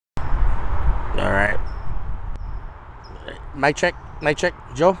All right. Mic check.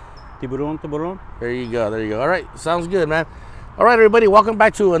 Joe? Tiburon. There you go. All right. Sounds good, man. All right, everybody. Welcome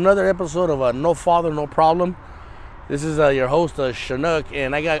back to another episode of No Father, No Problem. This is your host, Chinook,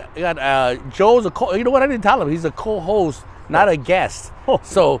 and I got Joe's a co. You know what? I didn't tell him. He's a co-host, not a guest.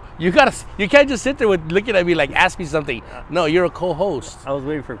 So you can't just sit there looking at me like ask me something. No, you're a co-host. I was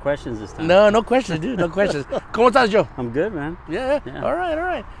waiting for questions this time. No questions, dude. No questions. ¿Cómo estás, Joe? I'm good, man. Yeah. All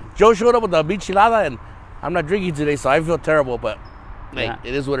right. Joe showed up with the michelada, and I'm not drinking today, so I feel terrible, but hey,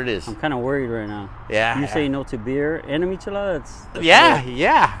 it is what it is. I'm kind of worried right now. Yeah. You say no to beer and a michelada? That's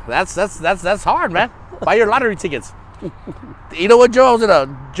Yeah. That's hard, man. Buy your lottery tickets. You know what, Joe? I was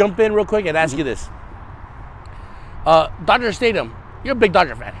gonna jump in real quick and ask you this. Dodger Stadium. You're a big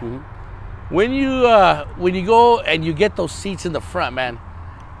Dodger fan. Mm-hmm. When you go and you get those seats in the front, man.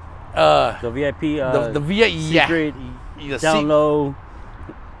 The VIP. The VIP. Secret. Yeah. Down low.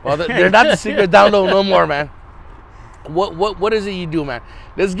 Well, they're not the secret down low no more, man. What is it you do, man?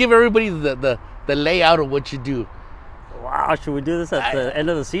 Let's give everybody the layout of what you do. Wow, should we do this at the end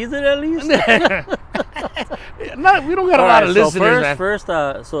of the season at least? No, we don't got a lot of listeners, man. First,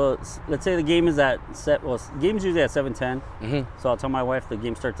 so let's say the game is at game's usually at 7:10. Mm-hmm. So I'll tell my wife the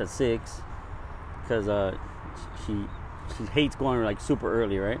game starts at 6 because she hates going like super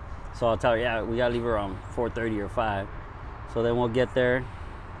early, right? So I'll tell her, we gotta leave around 4:30 or 5. So then we'll get there.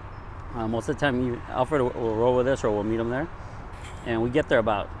 Most of the time, Alfred will roll with us or we'll meet him there, and we get there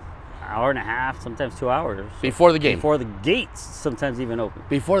about an hour and a half, sometimes 2 hours Before the game. Before the gates sometimes even open.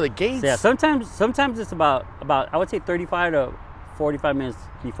 Before the gates? So yeah, sometimes it's about I would say 35 to 45 minutes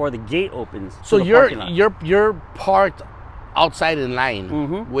before the gate opens. So to the parking lot. you're parked outside in line,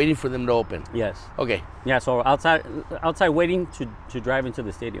 Mm-hmm. waiting for them to open. Yes. Okay. Yeah. So outside waiting to drive into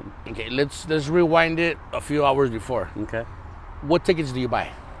the stadium. Okay. Let's rewind it a few hours before. Okay. What tickets do you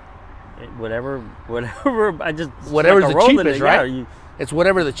buy? Whatever. I just Whatever's like the cheapest, right? Yeah, It's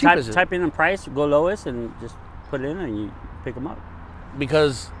whatever the cheapest is. type in the price, go lowest, and just put it in, and you pick them up.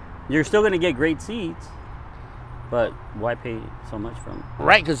 Because you're still gonna get great seats, but why pay so much for them?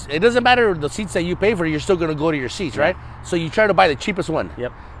 right, because it doesn't matter the seats that you pay for. You're still gonna go to your seats, right? So you try to buy the cheapest one.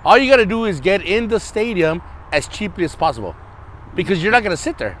 Yep. All you gotta do is get in the stadium as cheaply as possible, because you're not gonna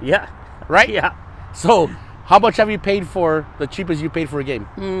sit there. Yeah. Right. Yeah. So how much have you paid for the cheapest you paid for a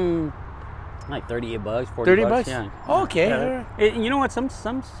game? Like $38, $40. $30? Yeah. Okay. Yeah. You know what?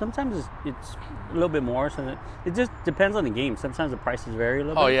 Sometimes it's a little bit more. So it just depends on the game. Sometimes the prices vary a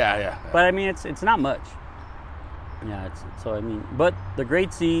little bit. Oh yeah. But I mean, it's not much. Yeah. But the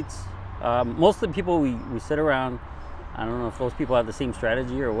great seats. Most of the people we sit around. I don't know if those people have the same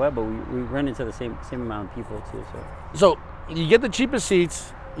strategy or what, but we run into the same amount of people too. So you get the cheapest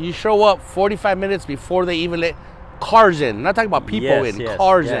seats. You show up 45 minutes before they even let cars in. I'm not talking about people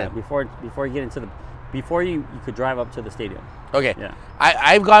cars in. Before you get into before you could drive up to the stadium. Okay. Yeah.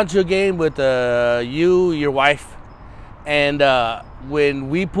 I've gone to a game with you, your wife, and when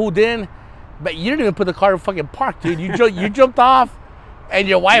we pulled in, but you didn't even put the car in fucking park, dude. You jumped off, and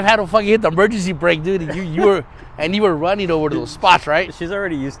your wife had to fucking hit the emergency brake, dude. And you were running over to those spots, right? She's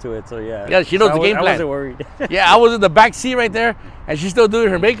already used to it, so yeah. Yeah, she knows the game plan. I wasn't worried. Yeah, I was in the back seat right there, and she's still doing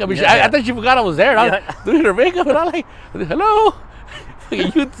her makeup. And I thought she forgot I was there. I was doing her makeup, and I'm like, hello.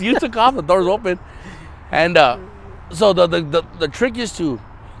 You took off, the doors open. And so the trick is to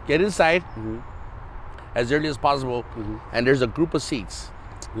get inside as early as possible, and there's a group of seats.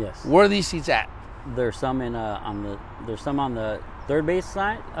 Yes. Where are these seats at? There's some on the third base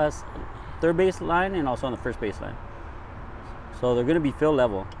line, and also on the first base line. So they're going to be field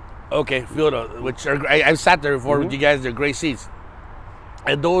level. Okay, field, which I've sat there before with you guys. They're great seats,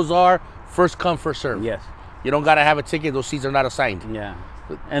 and those are first come, first serve. Yes. You don't got to have a ticket. Those seats are not assigned. Yeah.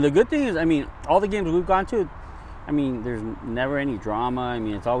 And the good thing is, I mean, all the games we've gone to, I mean, there's never any drama. I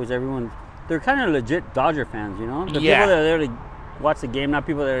mean, it's always everyone. They're kind of legit Dodger fans, you know. The people that are there to watch the game, not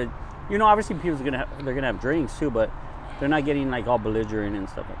people that are, obviously they're gonna have drinks too, but they're not getting like all belligerent and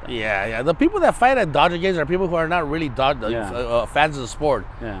stuff like that. Yeah. The people that fight at Dodger games are people who are not really fans of the sport.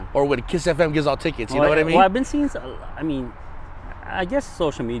 Yeah. Or when Kiss FM gives out tickets, you know what I mean? Well, I've been seeing. I mean, I guess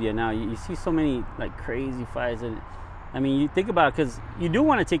social media now. You see so many like crazy fights, and I mean, you think about it because you do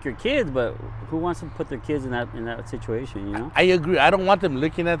want to take your kids, but who wants to put their kids in that situation? You know. I agree. I don't want them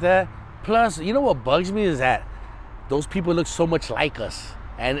looking at that. Plus, you know what bugs me is that those people look so much like us,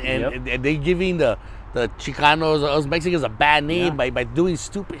 and they giving the Chicanos, us Mexicans, a bad name by doing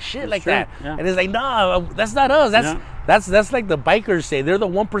stupid shit like that. Yeah. And it's like, no, that's not us. That's like the bikers say. They're the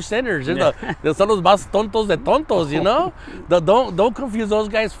 1%ers. They're son los más tontos de tontos, you know? Don't confuse those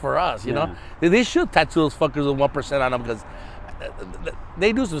guys for us, you know? They should tattoo those fuckers with 1% on them because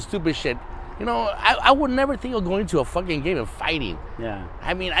they do some stupid shit. You know, I would never think of going to a fucking game and fighting. Yeah.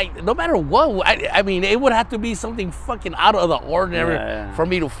 I mean, no matter what, I mean, it would have to be something fucking out of the ordinary for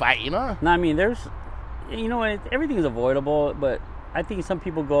me to fight, you know? No, I mean, you know, everything is avoidable, but I think some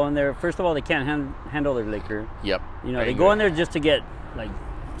people go in there, first of all, they can't handle their liquor. Yep. You know, they go in there just to get, like,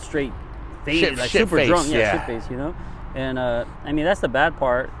 straight face, like shit super face, drunk. Yeah, shit face, you know? And, I mean, that's the bad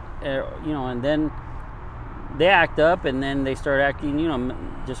part, you know, and then they act up and then they start acting, you know,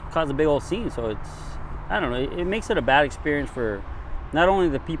 just cause a big old scene. So I don't know, it makes it a bad experience for not only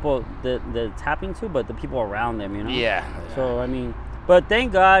the people that it's happening to, but the people around them, you know? Yeah. So, I mean, but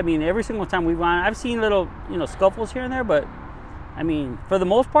thank God, I mean, every single time we've gone, I've seen little, you know, scuffles here and there, but I mean, for the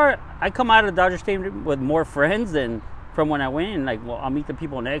most part, I come out of the Dodger Stadium with more friends than from when I went in. Like, well, I'll meet the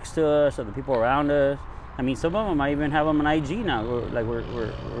people next to us or the people around us. I mean, some of them, I even have them on IG now.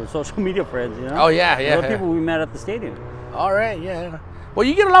 We're social media friends, you know? Oh, yeah. The people we met at the stadium. All right, yeah. Well,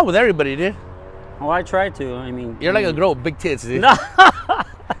 you get along with everybody, dude. Oh, I try to. I mean... You're like a girl with big tits, dude. No.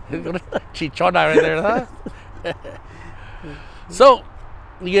 Chichona right there, huh? So,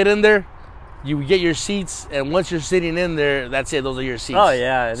 you get in there, you get your seats, and once you're sitting in there, that's it. Those are your seats. Oh,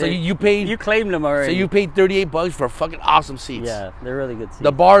 yeah. So you paid... You claimed them already. So you paid $38 for fucking awesome seats. Yeah, they're really good seats.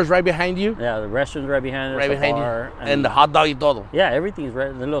 The bar is right behind you. Yeah, the restaurant's right behind us. Right behind bar, you. And the hot dog y todo. Yeah, everything's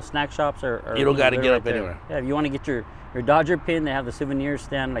right. The little snack shops are you don't got to get up there. anywhere. Yeah, if you want to get your Dodger pin, they have the souvenir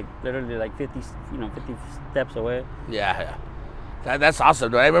stand like literally like 50 steps away. Yeah. That's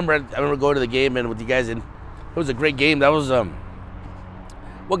awesome. I remember going to the game and with you guys, and it was a great game. That was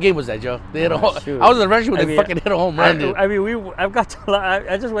what game was that, Joe? They hit I was in the restroom when they fucking hit a home run, dude. I mean,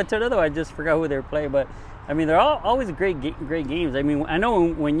 I just went to another one. I just forgot who they were playing, but I mean, they're always great games. I mean, I know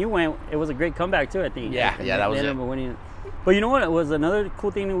when you went, it was a great comeback too, I think. Yeah, that was it. Winning. But you know what? It was another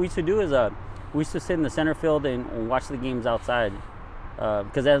cool thing that we used to do is we used to sit in the center field and watch the games outside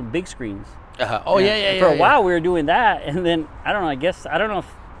because they have big screens. Oh, yeah. For a while, we were doing that, and then I don't know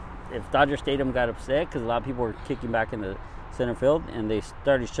if Dodger Stadium got upset because a lot of people were kicking back in the center field, and they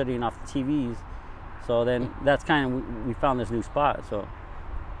started shutting off the TVs. So then that's kind of we found this new spot. So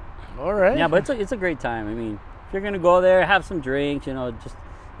all right, yeah, but it's a great time. I mean, if you're gonna go there, have some drinks, you know, just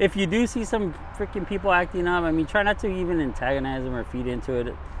if you do see some freaking people acting up, I mean, try not to even antagonize them or feed into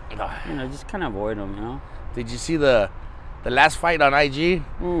it. You know, just kind of avoid them. You know. Did you see the last fight on IG?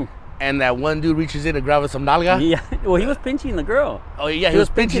 And that one dude reaches in to grab some nalga? Yeah. Well, he was pinching the girl. Oh, yeah, he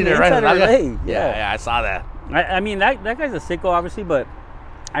was pinching it right in the nalga. Leg. Yeah, I saw that. I mean, that guy's a sicko, obviously, but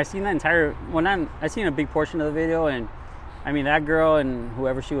I seen that entire... I seen a big portion of the video, and I mean, that girl and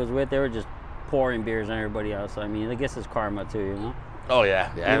whoever she was with, they were just pouring beers on everybody else. So, I mean, I guess it's karma, too, you know? Oh,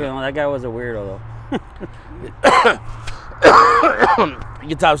 yeah. Even though that guy was a weirdo, though. You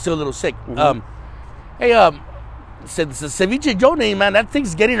can tell I'm still a little sick. Hey, said the Ceviche Joe name, man. That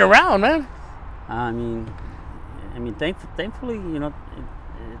thing's getting around, man. I mean, thankfully, you know,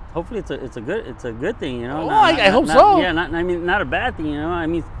 hopefully it's a good thing, you know. Oh, I hope so. Yeah, not a bad thing, you know. I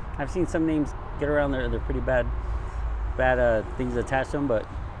mean, I've seen some names get around there; they're pretty bad things attached to them. But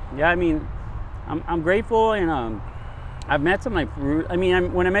yeah, I mean, I'm grateful, and I've met some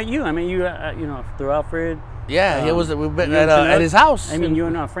when I met you, you know, through Alfred. Yeah, we've been at his house. I mean, you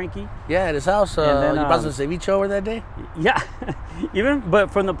and Frankie. Yeah, at his house. You brought some ceviche over that day. Yeah,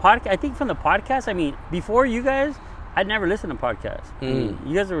 but from the podcast, I think from the podcast. I mean, before you guys, I'd never listened to podcasts. I mean,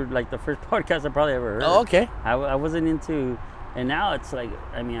 you guys were like the first podcast I probably ever heard. Oh, okay. I wasn't into, and now it's like,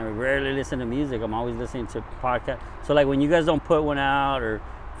 I mean, I rarely listen to music. I'm always listening to podcasts. So like when you guys don't put one out, or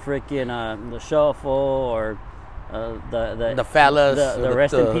freaking the shuffle, or the fellas, the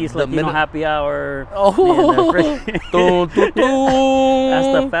rest in peace, Latino happy hour. Oh, that's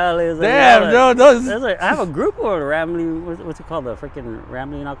the fellas. Damn, no. I have a group of rambling. What's it called? The freaking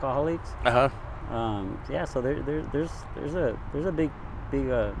rambling alcoholics. Yeah. So there's a big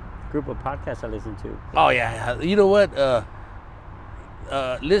group of podcasts I listen to. Oh yeah. You know what?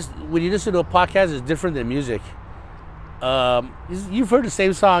 When you listen to a podcast, it's different than music. You've heard the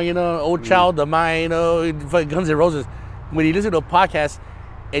same song, you know, Old Child of Mine, you know, Guns N' Roses. When you listen to a podcast,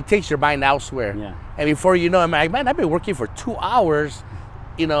 it takes your mind elsewhere. Yeah. And before you know, I'm like, man, I've been working for 2 hours,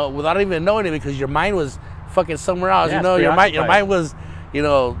 you know, without even knowing it, because your mind was fucking somewhere else. Yeah, you know, your mind was, you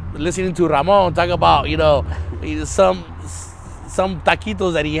know, listening to Ramon talk about, you know, some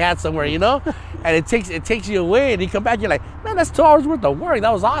taquitos that he had somewhere, you know, and it takes you away, and you come back, you're like, man, that's 2 hours worth of work.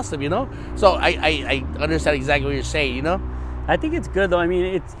 That was awesome, you know. So I understand exactly what you're saying, you know. I think it's good though. I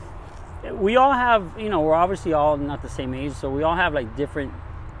mean, we all have, you know, we're obviously all not the same age, so we all have like different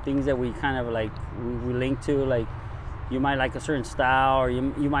things that we kind of like we link to. Like you might like a certain style, or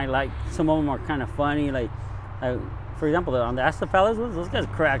you might like, some of them are kind of funny. Like for example, on the Ask the Fellas ones, those guys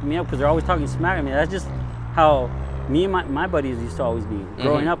crack me up because they're always talking smack. I mean, that's just how me and my buddies used to always be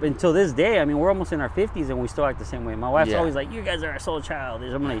growing up until this day. I mean, we're almost in our 50s and we still act the same way. My wife's always like, "You guys are so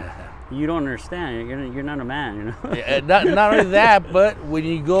childish." I'm like, "You don't understand. You're not a man, you know." Yeah, not only that, but when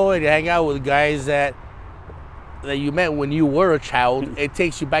you go and hang out with guys that you met when you were a child, it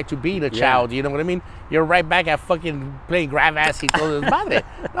takes you back to being a child. You know what I mean? You're right back at fucking playing grab ass y todo madre.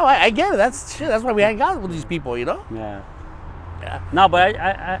 No, I get it. That's shit. That's why we hang out with these people, you know? Yeah. Yeah. No, but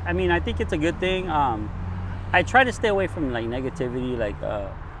I mean, I think it's a good thing. I try to stay away from like negativity. Like,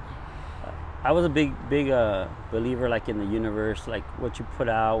 I was a big believer like in the universe. Like what you put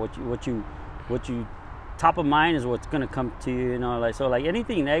out, what you top of mind is what's gonna come to you. You know, like so like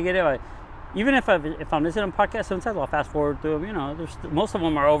anything negative. Even if I'm listening to podcasts, sometimes I'll fast forward through them. You know, most of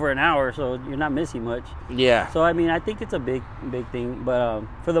them are over an hour, so you're not missing much. Yeah. So I mean, I think it's a big thing. But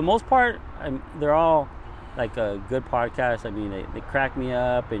for the most part, they're all like a good podcast. I mean, they crack me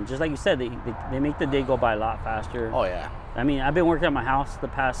up, and just like you said, they make the day go by a lot faster. Oh yeah. I mean, I've been working at my house the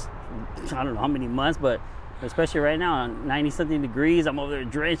past I don't know how many months, but especially right now, 90-something degrees, I'm over there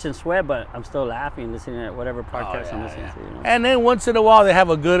drenched in sweat, but I'm still laughing, listening to whatever podcast I'm listening to. You know? And then once in a while, they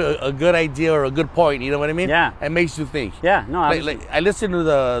have a good idea or a good point. You know what I mean? Yeah. It makes you think. Yeah. No. Like I listen to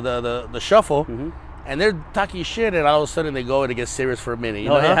the shuffle, and they're talking shit, and all of a sudden they go and it gets serious for a minute. You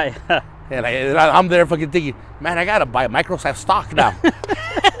know? Yeah. And I'm there fucking thinking, man, I gotta buy Microsoft stock now.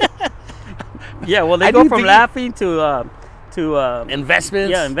 Yeah. Well, they go from laughing to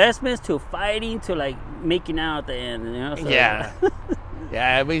investments. Yeah, investments to fighting to like making out at the end. You know. So,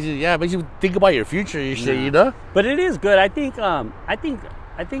 yeah. It makes you think about your future. You shit, you know. But it is good. I think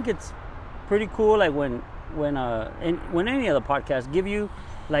it's pretty cool. Like when any of the podcasts give you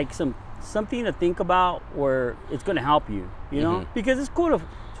like something to think about where it's going to help you. You know, because it's cool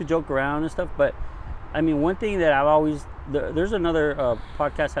to joke around and stuff. But I mean, one thing that I've always there's another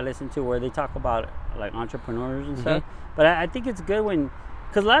podcast I listen to where they talk about like entrepreneurs and stuff. But I think it's good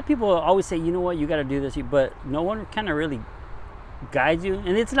because a lot of people always say, you know what, you got to do this, but no one kind of really guides you.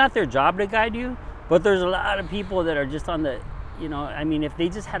 And it's not their job to guide you, but there's a lot of people that are just on the, you know, I mean, if they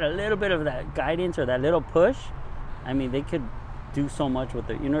just had a little bit of that guidance or that little push, I mean, they could do so much with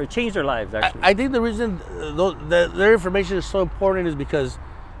it, you know, change their lives, actually. I think the reason their information is so important is because,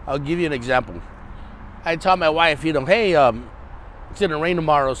 I'll give you an example. I tell my wife, you know, hey, it's going to rain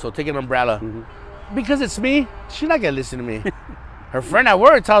tomorrow, so take an umbrella. Because it's me, she's not going to listen to me. Her friend at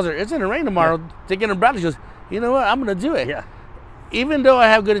work tells her, it's going to rain tomorrow, take an umbrella. She goes, you know what, I'm going to do it. Yeah. Even though I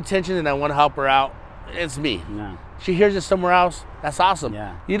have good intentions and I want to help her out, it's me. Yeah. She hears it somewhere else, that's awesome.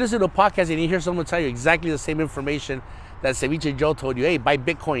 Yeah. You listen to a podcast and you hear someone tell you exactly the same information that Ceviche Joe told you, hey, buy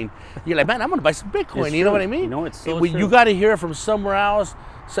Bitcoin. You're like, man, I'm going to buy some Bitcoin. It's you know true. what I mean? You know, it's so You true. got to hear it from somewhere else.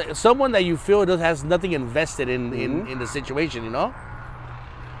 So, someone that you feel has nothing invested in the situation, you know?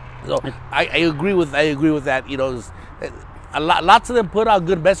 So I agree with that. You know, lots of them put out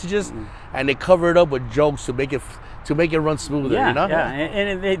good messages, and they cover it up with jokes to make it run smoother. Yeah, you know? Yeah,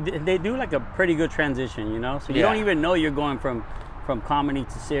 and they do like a pretty good transition, you know. So you don't even know you're going from comedy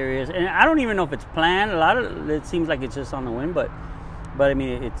to serious, and I don't even know if it's planned. A lot of it seems like it's just on the whim, but I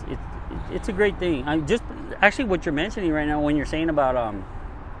mean it's a great thing. I just actually what you're mentioning right now when you're saying about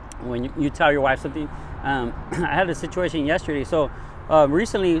when you tell your wife something. I had a situation yesterday. So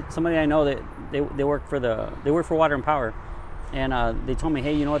recently, somebody I know that they work for Water and Power, and they told me,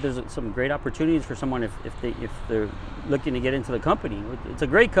 hey, you know what? There's some great opportunities for someone if they're looking to get into the company. It's a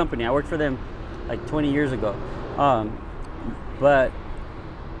great company. I worked for them like 20 years ago. But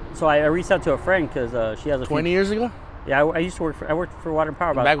so I reached out to a friend because she has 20 years ago? Yeah, I worked for Water and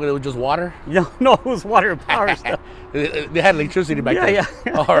Power. Back when it was just water? No, it was Water and Power stuff. They had electricity back then. Yeah.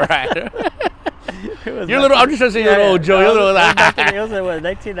 All right. I'm just trying to say you're old, Joe. It was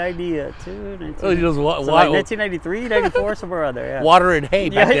 1992, 1993, 94, somewhere around there. Yeah. Water and hay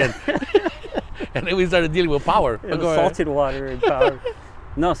back then. And then we started dealing with power. It was salted water and power.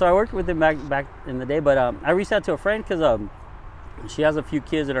 No, so I worked with him back in the day, but I reached out to a friend because she has a few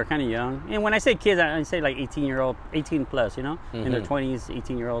kids that are kind of young. And when I say kids, I say like 18 plus, you know, in their 20s,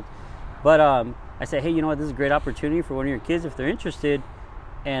 18-year-olds. But I said, hey, you know what, this is a great opportunity for one of your kids if they're interested.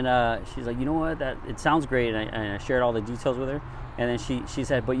 And she's like, you know what, it sounds great. And I shared all the details with her. And then she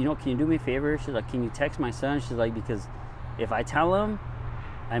said, but you know, can you do me a favor? She's like, can you text my son? She's like, because if I tell him,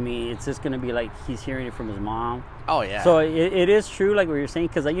 I mean, it's just going to be like he's hearing it from his mom. Oh, yeah. So it is true, like what you're saying,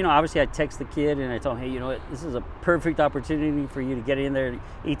 because, you know, obviously I text the kid and I tell him, hey, you know what, this is a perfect opportunity for you to get in there,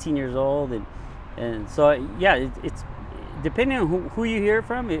 18 years old. And so, yeah, it's depending on who you hear it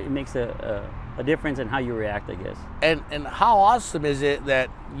from, it makes a difference in how you react, I guess. And how awesome is it that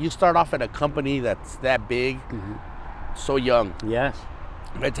you start off at a company that's that big, so young. Yes.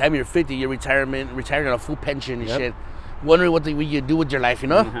 By the time you're 50, you're retiring on a full pension and Yep. shit. Wondering what you do with your life, you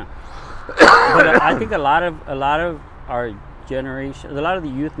know? But I think a lot of our generation, a lot of the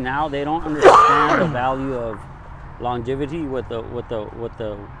youth now, they don't understand the value of longevity with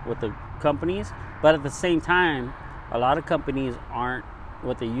the companies. But at the same time, a lot of companies aren't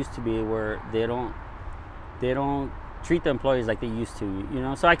what they used to be, where they don't treat the employees like they used to. You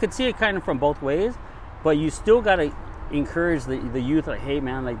know, so I could see it kind of from both ways. But you still gotta encourage the youth, like, hey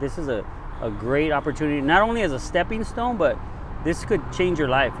man, like this is a great opportunity, not only as a stepping stone, but this could change your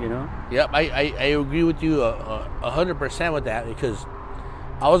life, you know? Yep, I agree with you 100% with that, because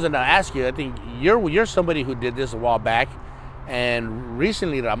I was going to ask you, I think you're somebody who did this a while back, and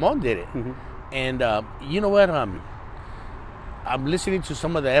recently Ramon did it. Mm-hmm. And you know what? I'm listening to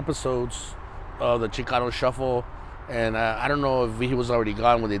some of the episodes of the Chicano Shuffle, and I don't know if he was already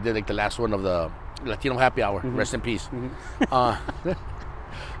gone when they did like the last one of the Latino Happy Hour. Mm-hmm. Rest in peace. Mm-hmm.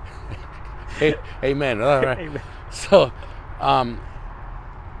 Hey man, all right. Amen. So,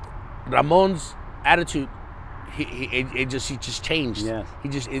 Ramon's attitude, he just changed. Yes.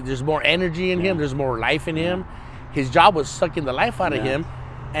 There's more energy in him. There's more life in him. His job was sucking the life out of him,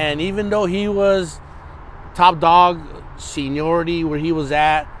 and even though he was top dog, seniority where he was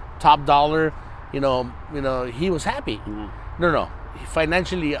at, top dollar, you know, he was happy. Mm-hmm. No,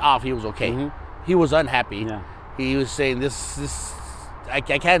 financially off, he was okay. Mm-hmm. He was unhappy. Yeah. He was saying this. I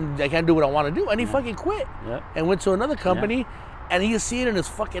can't do what I want to do, and he fucking quit and went to another company, and you see it in his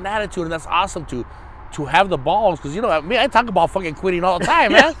fucking attitude, and that's awesome to have the balls, because you know I talk about fucking quitting all the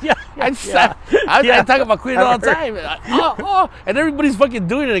time, man. I talk about quitting all the time, and everybody's fucking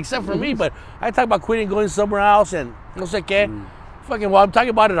doing it except for me, but I talk about quitting, going somewhere else, and no sé qué. Fucking while I'm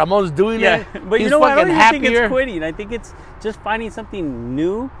talking about it, Ramon's doing it. But he's you know what? I don't even think it's quitting. I think it's just finding something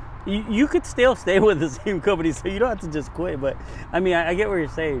new. You could still stay with the same company, so you don't have to just quit. But I mean, I get what you're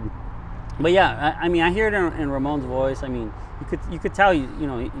saying. But yeah, I mean, I hear it in Ramon's voice. I mean, you could tell you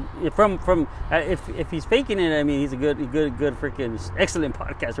know from if he's faking it. I mean, he's a good freaking excellent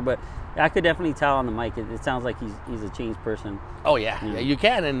podcaster. But I could definitely tell on the mic. It sounds like he's a changed person. Oh yeah, you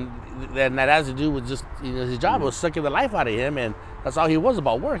can, and that has to do with just his job was sucking the life out of him, and that's all he was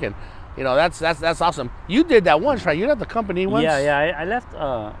about working. You know, that's awesome. You did that once, right? You left the company once. Yeah, I left.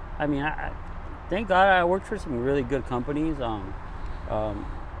 I mean, I thank God I worked for some really good companies.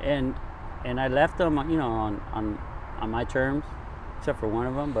 And I left them, you know, on my terms, except for one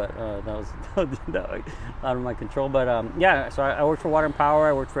of them. But that was out of my control. But yeah, so I worked for Water and Power.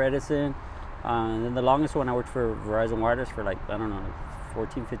 I worked for Edison. And then the longest one, I worked for Verizon Wireless for like, I don't know,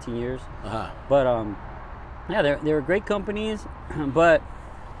 14, 15 years. Uh-huh. But yeah, they were great companies. But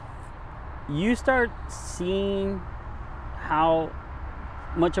you start seeing how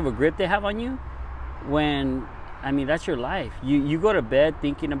much of a grip they have on you when, I mean, that's your life. You go to bed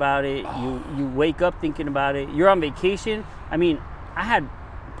thinking about it. You wake up thinking about it. You're on vacation. I mean, I had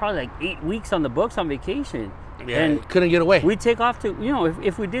probably like 8 weeks on the books on vacation. Yeah, and couldn't get away. We take off to, you know,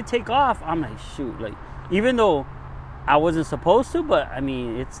 if we did take off, I'm like, shoot, like, even though I wasn't supposed to, but I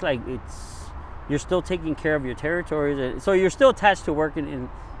mean, it's like, you're still taking care of your territories. And so you're still attached to work in a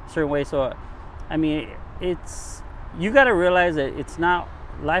certain way. So, I mean, you got to realize that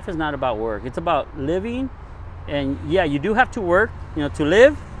life is not about work. It's about living. And yeah, you do have to work, you know, to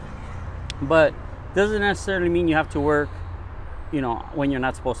live, but doesn't necessarily mean you have to work, you know, when you're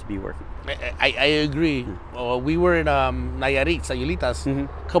not supposed to be working. I agree. We were in Nayarit, Sayulitas, a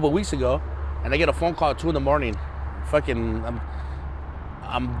couple of weeks ago, and I get a phone call at 2 a.m. Fucking,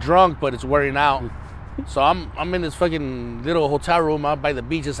 I'm drunk, but it's wearing out. So I'm in this fucking little hotel room out by the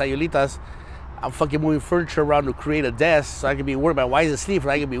beach in Sayulitas. I'm fucking moving furniture around to create a desk so I can be working. My wife's asleep,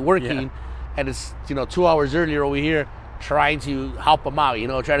 and I can be working. Yeah. And it's, you know, 2 hours earlier over here trying to help them out, you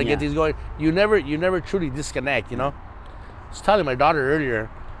know, trying to get these going. You never truly disconnect, you know. I was telling my daughter earlier,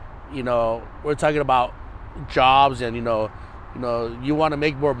 you know, we're talking about jobs and, you know, you want to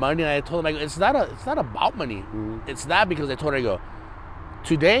make more money. And I told them, it's not about money. Mm-hmm. It's not, because I told her, I go,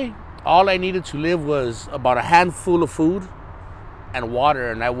 today, all I needed to live was about a handful of food and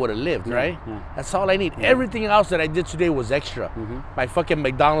water, and I would have lived, right? Yeah. That's all I need. Yeah. Everything else that I did today was extra. Mm-hmm. My fucking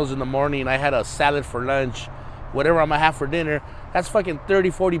McDonald's in the morning, I had a salad for lunch, whatever I'm gonna have for dinner, that's fucking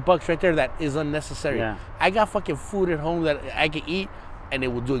 $30-$40 right there that is unnecessary. Yeah. I got fucking food at home that I can eat, and it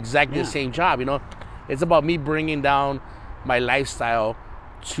will do exactly the same job, you know? It's about me bringing down my lifestyle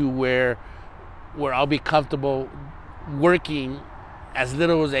to where I'll be comfortable working as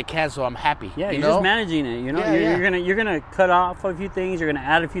little as I can, so I'm happy. Yeah, you're just managing it. You know, you're gonna cut off a few things, you're gonna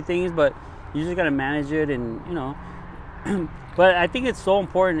add a few things, but you just gotta manage it. And you know, But I think it's so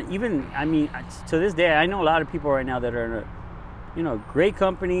important. Even, I mean, to this day, I know a lot of people right now that are in, great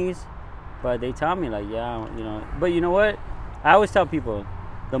companies, but they tell me like, yeah, But you know what? I always tell people,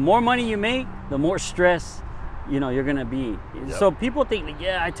 the more money you make, the more stress, you're gonna be. Yep. So people think, like,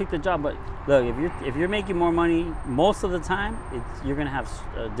 yeah, I took the job, but look, if you're making more money, most of the time, you're gonna have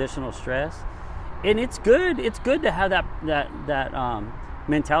additional stress, and it's good. It's good to have that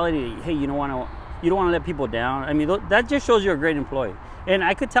mentality. Hey, you don't want to let people down. I mean, that just shows you're a great employee. And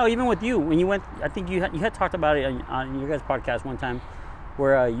I could tell even with you when you went. I think you had talked about it on your guys' podcast one time,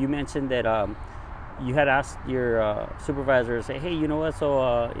 where you mentioned that you had asked your supervisor, say, hey, you know what?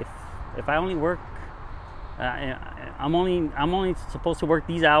 So if I only work, I'm only supposed to work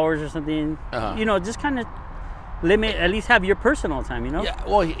these hours or something. Just kind of limit. At least have your personal time. Yeah.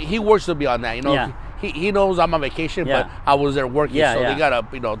 Well, he works to be on that. Yeah. He knows I'm on vacation, but I was there working, so they gotta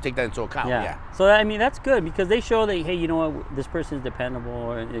take that into account. Yeah. So I mean that's good because they show that, hey, you know what, this person is dependable,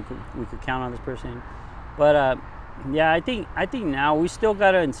 or we could count on this person. But I think now we still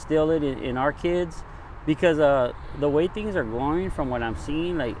gotta instill it in our kids, because the way things are going, from what I'm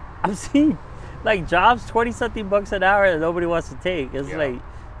seeing, like I'm seeing like jobs $20-something an hour that nobody wants to take. It's like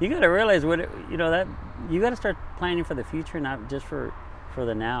you gotta realize that you gotta start planning for the future, not just for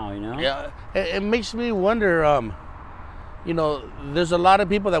the now, Yeah, it makes me wonder. There's a lot of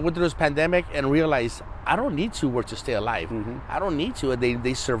people that went through this pandemic and realized, I don't need to work to stay alive. Mm-hmm. I don't need to.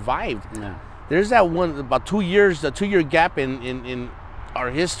 They survived. Yeah. There's that one about 2 years, the 2-year gap in our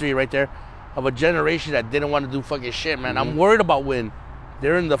history right there, of a generation that didn't want to do fucking shit, man. Mm-hmm. I'm worried about when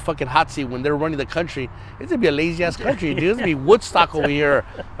they're in the fucking hot seat, when they're running the country. It's gonna be a lazy ass country, dude. It's gonna be Woodstock over here,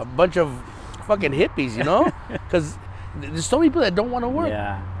 a bunch of fucking hippies, because there's so many people that don't want to work.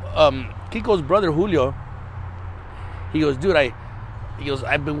 Yeah. Kiko's brother Julio, he goes, dude,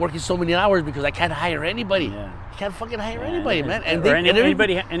 I've been working so many hours because I can't hire anybody. Yeah. I can't fucking hire anybody, man. And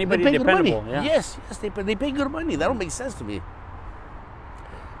anybody dependable. Yeah. Yes, they pay good money. That don't make sense to me.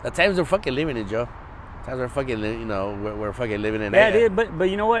 The times they're fucking living in, Joe. Times we're fucking, we're fucking living in. Yeah, but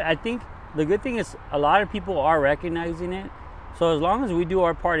you know what? I think the good thing is a lot of people are recognizing it. So as long as we do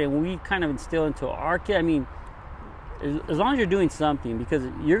our part and we kind of instill into our kid, I mean, as long as you're doing something, because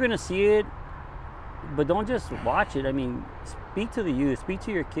you're going to see it, but don't just watch it. I mean, speak to the youth, speak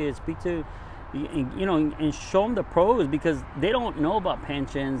to your kids, and show them the pros, because they don't know about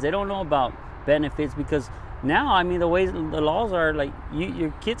pensions. They don't know about benefits, because now, I mean, the way the laws are, like,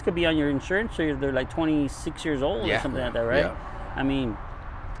 your kids could be on your insurance till they're like 26 years old or something like that, right? Yeah. I mean,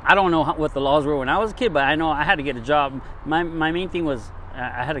 I don't know what the laws were when I was a kid, but I know I had to get a job. My main thing was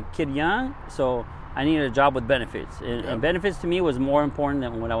I had a kid young, so I needed a job with benefits, and benefits to me was more important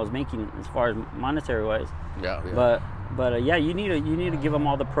than what I was making as far as monetary wise. Yeah. But you need to give them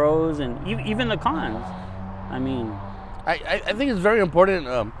all the pros and even the cons. I mean, I think it's very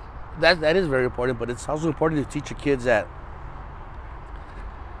important. That is very important, but it's also important to teach your kids that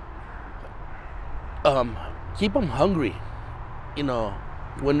keep them hungry.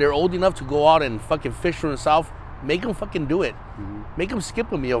 When they're old enough to go out and fucking fish for themselves, make them fucking do it. Mm-hmm. Make them skip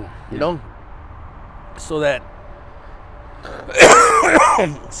a meal, so that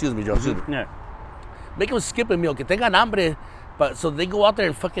excuse me, Joe. Excuse me. Yeah. Make them skip a meal, que tengan hambre, but so they go out there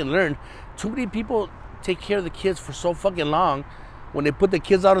and fucking learn. Too many people take care of the kids for so fucking long. When they put the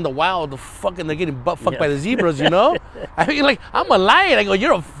kids out in the wild, they're getting butt fucked by the zebras, I mean, like, I'm a lion. I go,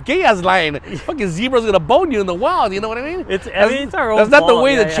 you're a gay ass lion. Fucking zebra's gonna bone you in the wild. You know what I mean? It's our own That's not fault. the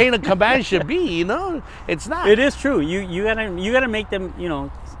way the chain of command should be. It's not. It is true. You gotta make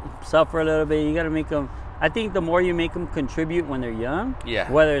them suffer a little bit. You gotta make them. I think the more you make them contribute when they're young,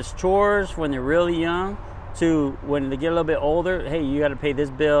 whether it's chores when they're really young, to when they get a little bit older, hey, you gotta pay this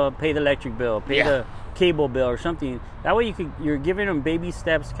bill, pay the electric bill, pay the cable bill or something. That way you're giving them baby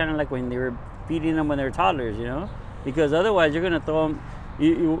steps, kind of like when they were feeding them when they were toddlers, because otherwise you're gonna throw them.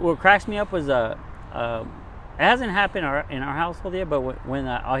 What cracks me up was it hasn't happened in our household yet, but when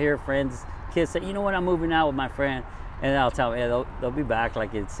I'll hear friends, kids say, you know what, I'm moving out with my friend, and I'll tell them, yeah, they'll be back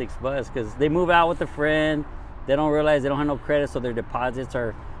like in 6 months, because they move out with a friend, they don't realize they don't have no credit, so their deposits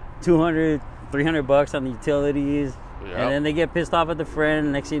are $200-$300 on the utilities. Yep. And then they get pissed off at the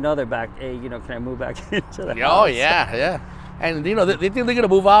friend. Next thing you know, they're back. Hey, can I move back into the house? Oh, yeah. And, they think they're going to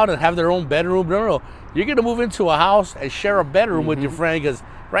move out and have their own bedroom. No. You're going to move into a house and share a bedroom with your friend, because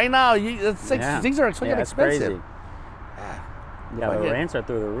right now, things are fucking expensive. Crazy. Yeah, the rents are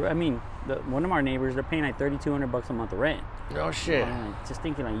through the roof. I mean, one of our neighbors, they're paying like $3,200 a month of rent. Oh, shit. Just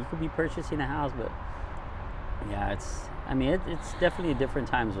thinking, like, you could be purchasing a house, but yeah, it's definitely a different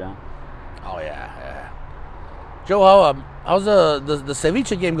times now. Oh, yeah. Joe, how's the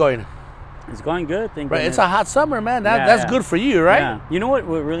ceviche game going? It's going good. Thank Right, goodness. it's a hot summer, man. Yeah, That's yeah. good for you, right? Yeah. You know what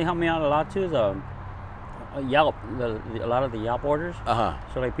really helped me out a lot too is Yelp. A lot of the Yelp orders.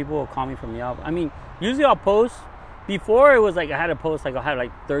 So like people will call me from Yelp. I mean, usually I'll post. Before it was like I had to post like I had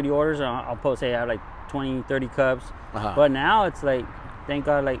like 30 orders and I'll post hey I have like 20, 30 cups. But now it's like thank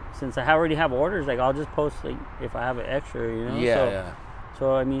God like since I already have orders like I'll just post like if I have an extra, you know. Yeah.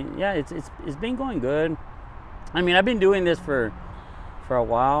 So I mean yeah it's been going good. I mean I've been doing this for a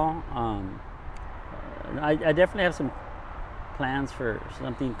while. I definitely have some plans for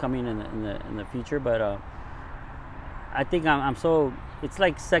something coming in the future, but I think I'm so it's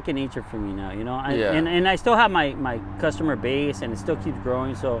like second nature for me now, you know. And I still have my customer base, and it still keeps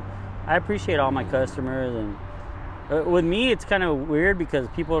growing. So I appreciate all my customers, and with me, it's kind of weird because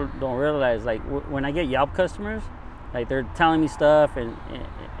people don't realize like when I get Yelp customers, like they're telling me stuff, and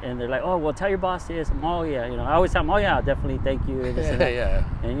they're like, oh well, tell your boss this. Oh yeah, you know. I always tell them, oh yeah, definitely, thank you. This and that. Yeah.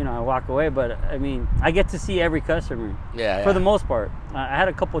 And you know, I walk away, but I mean, I get to see every customer. Yeah. For the most part, I had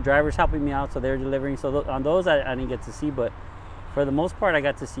a couple drivers helping me out, so they're delivering. So on those, I didn't get to see, but for the most part, I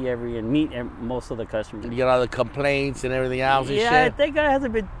got to see and meet most of the customers. You get all the complaints and everything else and shit. Yeah, I think there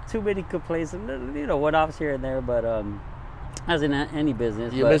hasn't been too many complaints, you know, one-offs here and there, but as in any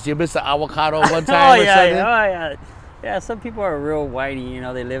business. You missed the avocado one time oh, or yeah, something? Oh, yeah. Yeah, some people are real whiny, you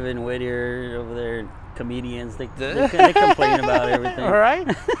know, they live in Whittier over there, comedians, they complain about everything. All right.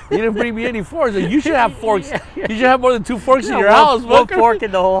 You didn't bring me any forks. You should have forks. You should have more than 2 forks in your one, house. One fork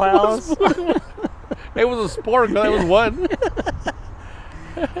in the whole house. It was a sport, but it was one.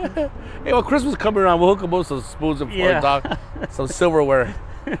 Hey, well, Christmas coming around, we'll hook up with some spoons and forks, dog. Some silverware.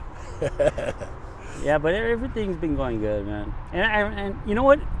 Yeah, but everything's been going good, man. And you know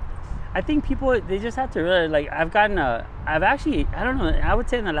what? I think people, they just have to realize, like, I've actually, I don't know, I would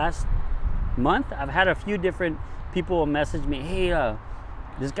say in the last month, I've had a few different people message me, hey,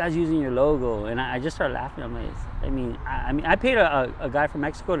 this guy's using your logo. And I just started laughing. I'm like, I paid a guy from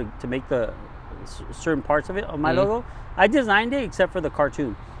Mexico to make the certain parts of it, of my logo. I designed it except for the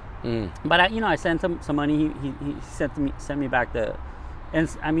cartoon. But I sent him some money. He sent me back and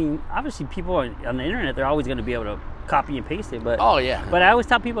I mean, obviously people on the internet, they're always going to be able to copy and paste it. But oh yeah. But I always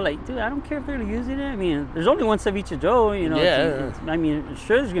tell people like, dude, I don't care if they're using it. I mean, there's only one Ceviche Joe. You know. Yeah. I mean,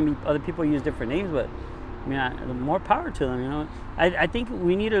 sure, there's going to be other people who use different names, but I mean, more power to them. You know. I think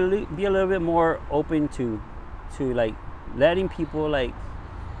we need to be a little bit more open to like letting people like,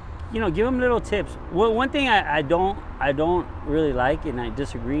 you know, give them little tips. Well, one thing I don't really like, and I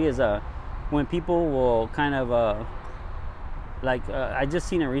disagree, is when people will kind of I just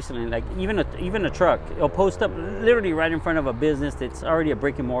seen it recently. Like even a truck, it'll post up literally right in front of a business that's already a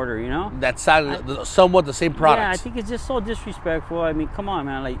brick and mortar. You know, that's somewhat the same product. Yeah, I think it's just so disrespectful. I mean, come on,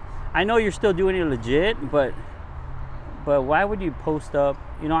 man. Like I know you're still doing it legit, but why would you post up?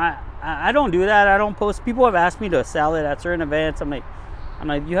 You know, I don't do that. I don't post. People have asked me to sell it at certain events. I'm like,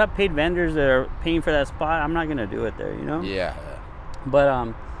 you have paid vendors that are paying for that spot. I'm not gonna do it there, you know. Yeah.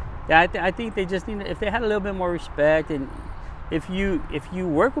 But yeah, I think they just need, if they had a little bit more respect, and if you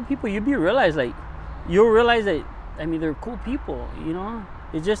work with people, you'll realize that, I mean, they're cool people, you know.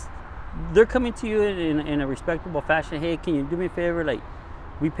 It's just they're coming to you in a respectable fashion. Hey, can you do me a favor? Like,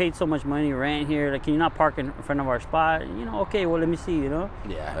 we paid so much money rent here. Like, can you not park in front of our spot? You know, okay, well, let me see, you know.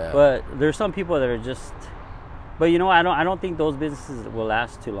 Yeah. But there's some people that are just. But you know, I don't think those businesses will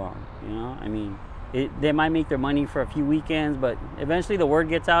last too long. You know, I mean, they might make their money for a few weekends, but eventually the word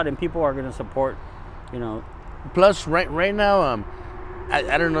gets out and people are going to support. You know. Plus, right now,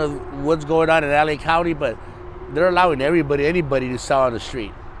 I don't know what's going on in LA County, but they're allowing anybody to sell on the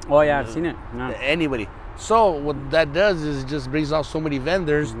street. Oh yeah, I've seen it. No. Anybody. So what that does is it just brings out so many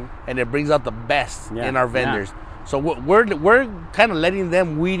vendors, and it brings out the best in our vendors. Yeah. So we're kind of letting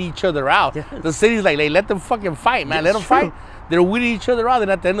them weed each other out. Yes. The city's like, let them fucking fight, man. Let them fight. They're weeding each other out,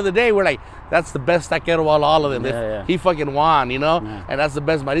 and at the end of the day, we're like, that's the best taquero of all of them. Yeah. He fucking won, you know, and that's the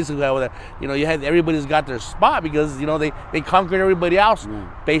best marisco guy with it. You know, everybody's got their spot because you know they conquered everybody else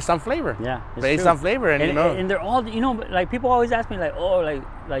based on flavor. Yeah, based on flavor, and you know, and they're all, you know, like people always ask me like, oh,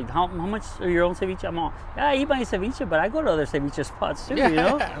 like how much are your own ceviche? I'm all, yeah, I eat my ceviche, but I go to other ceviche spots too. You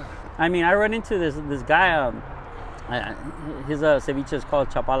know, I mean, I run into this guy. His ceviche is called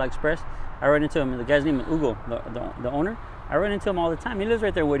Chapala Express. I run into him. The guy's name is Hugo, the owner. I run into him all the time. He lives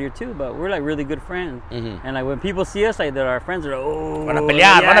right there in Whittier too, but we're like really good friends. And like when people see us, like they're our friends, they're like, oh, wanna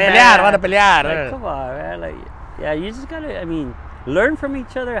pelear. Like, come on, man. Like, yeah, you just gotta, I mean, learn from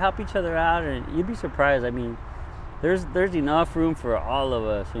each other, help each other out, and you'd be surprised. I mean, there's enough room for all of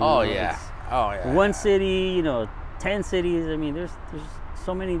us. You know? Oh yeah. One city, you know, 10 cities. I mean, there's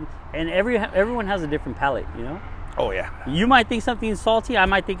so many, and everyone has a different palate, you know. Oh yeah. You might think something's salty. I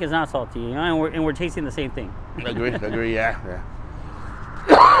might think it's not salty. You know, and we're tasting the same thing. Agree. Yeah.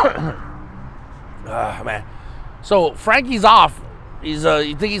 Man. So Frankie's off. He's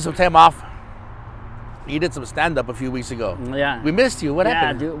taking some time off. He did some stand up a few weeks ago. Yeah. We missed you. What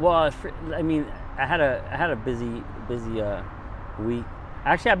happened? Yeah, dude. Well, I mean, I had a busy week.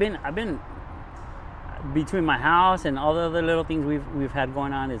 Actually, I've been between my house and all the other little things we've had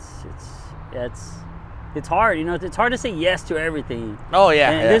going on. It's hard, you know. It's hard to say yes to everything. Oh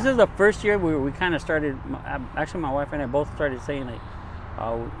yeah. And this is the first year we kind of started. Actually, my wife and I both started saying like,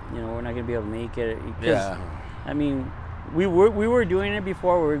 oh, you know, we're not gonna be able to make it. Yeah. I mean, we were doing it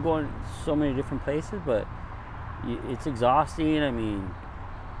before. We were going so many different places, but it's exhausting. I mean,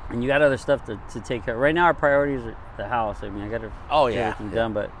 and you got other stuff to take care of. Right now, our priorities are the house. I mean, I got to get everything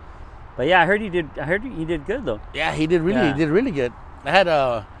done. But yeah, I heard he did good though. Yeah, he did really good. I had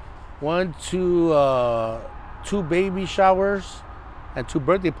two baby showers and 2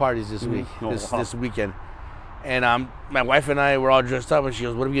 birthday parties this week. This weekend, and my wife and I were all dressed up, and she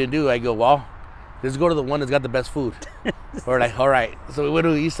goes, "What are we gonna do?" I go, "Well, let's go to the one that's got the best food." We're like, all right. So we went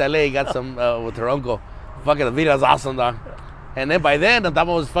to East LA, got some with her uncle. Fucking the video was awesome, dog. And then by then, the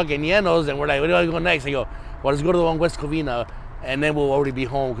tama was fucking llenos, and we're like, where do I go next? I go, well, let's go to the one West Covina, and then we'll already be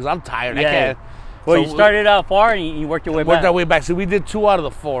home, because I'm tired. I can't. Well, so you started out far, and you worked your way back. Worked our way back. So we did 2 out of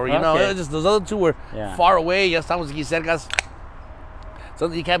the 4, you know. It was just those other 2 were far away. Ya estamos aquí cercas.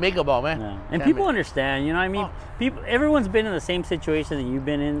 Something you can't make them all, man. Yeah. And people understand, you know what I mean? People, everyone's been in the same situation that you've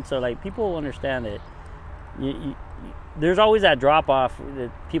been in, so like people understand that there's always that drop off that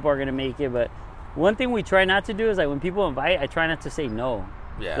people are gonna make it. But one thing we try not to do is like when people invite, I try not to say no.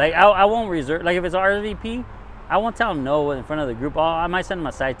 Yeah. Like I won't reserve. Like if it's RSVP, I won't tell them no in front of the group. I might send them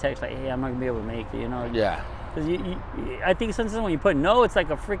a side text like, hey, I'm not gonna be able to make it. You know? Yeah. Because I think sometimes when you put no, it's like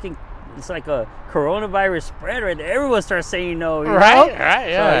a coronavirus spread right there. Everyone starts saying no. Right,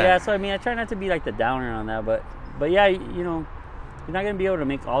 yeah. So I mean, I try not to be like the downer on that, but yeah, you know, you're not gonna be able to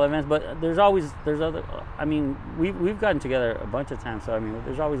make all events, but there's other. I mean, we've gotten together a bunch of times, so I mean,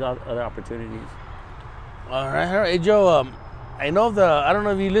 there's always other opportunities. All right. Hey Joe, I know I don't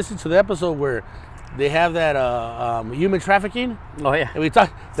know if you listened to the episode where they have that human trafficking. Oh yeah. And we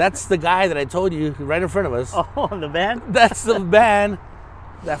talked. That's the guy that I told you right in front of us. Oh, the van. That's the van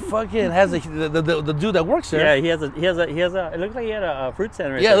that fucking has the dude that works there. Yeah, he has a. It looks like he had a fruit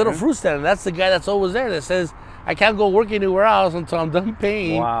stand. Right a little fruit stand. And that's the guy that's always there that says, I can't go work anywhere else until I'm done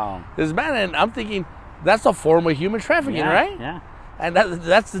paying. Wow. This man, and I'm thinking that's a form of human trafficking, right? Yeah. And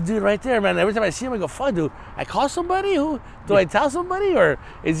that's the dude right there, man. Every time I see him, I go, fuck, dude. I call somebody? I tell somebody? Or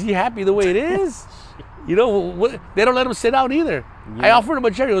is he happy the way it is? You know, they don't let him sit down either. Yeah. I offered him a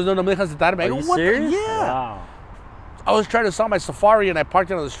chair. He goes, no me dejas sentarme. I go, what serious? Yeah. Wow. I was trying to sell my Safari, and I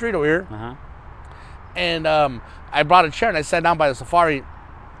parked it on the street over here. Uh-huh. And I brought a chair, and I sat down by the Safari.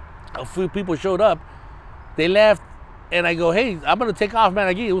 A few people showed up. They left, and I go, hey, I'm going to take off,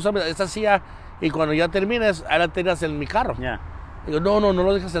 man. Aquí, úsame esta silla, y cuando ya termines, ahí la tengas en mi carro. Yeah. I go, no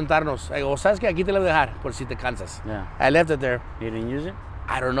lo dejas sentarnos. I go, ¿sabes qué? Aquí te la voy a dejar, por si te cansas. Yeah. I left it there. You didn't use it?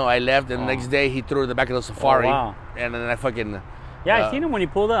 I don't know. I left, and the next day, he threw it in the back of the Safari. Oh, wow. And then I fucking... Yeah, I seen him when he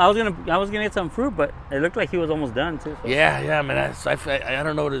pulled up. I was gonna get some fruit, but it looked like he was almost done too. So. Yeah, man. I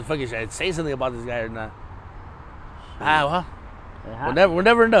don't know what the fuck is. I'd say something about this guy or not. Well, we'll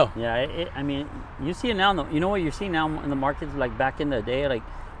never know. Yeah, I mean, you see it now. You know what you're seeing now in the markets, like back in the day. Like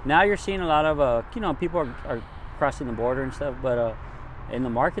now, you're seeing a lot of people are crossing the border and stuff. But in the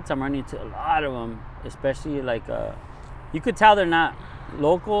markets, I'm running into a lot of them, especially like you could tell they're not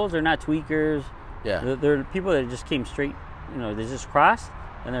locals, they're not tweakers. Yeah, they're people that just came straight. You know, they just crossed,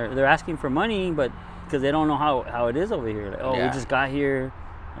 and they're asking for money, but because they don't know how it is over here. Like, we just got here,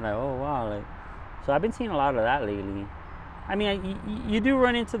 and like, oh wow, like. So I've been seeing a lot of that lately. I mean, you do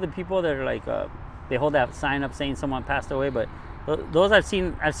run into the people that are like, they hold that sign up saying someone passed away, but those I've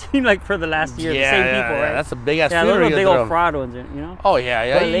seen like for the last year, the same people, right? That's a big ass. Yeah, those are big old fraud ones, you know. Oh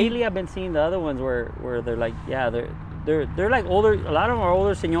yeah. But lately I've been seeing the other ones where they're like, they're like older. A lot of them are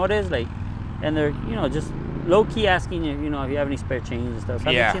older señores, like, and they're just low key asking you, if you have any spare change and stuff. So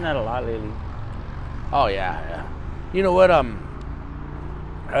I've been seeing that a lot lately. Oh yeah. You know what? I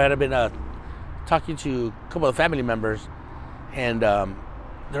had been talking to a couple of family members, and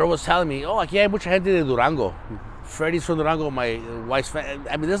they're always telling me, "Oh, aquí hay mucha gente de Durango." Freddie's from Durango. My wife's family.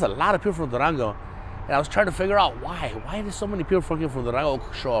 I mean, there's a lot of people from Durango, and I was trying to figure out why. Why did so many people from Durango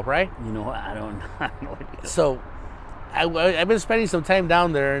show up, right? You know what? I don't know. So, I've been spending some time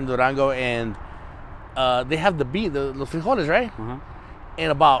down there in Durango, and they have the frijoles, right? Uh-huh.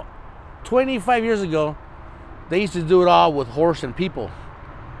 And about 25 years ago, they used to do it all with horse and people.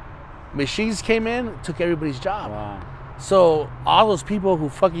 Machines came in, took everybody's job. Wow. So all those people who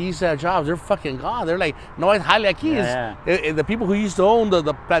fucking used to have jobs, they're fucking gone. They're like, no hay jale aquí. The people who used to own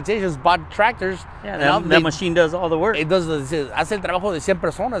the plantations bought tractors. Yeah, that machine does all the work. It does hace el trabajo de 100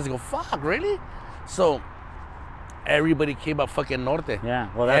 personas. You go, fuck, really? So everybody came up fucking norte. Yeah,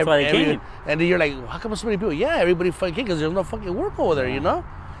 well, that's why they came. And then you're like, how come so many people? Yeah, everybody fucking came because there's no fucking work over there, you know?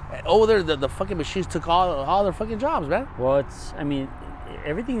 Over there, the fucking machines took all their fucking jobs, man. Well, I mean,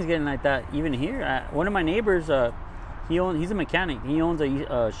 everything's getting like that even here. One of my neighbors, he's a mechanic. He owns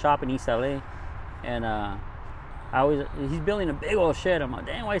a shop in East LA, and he's building a big old shed. I'm like,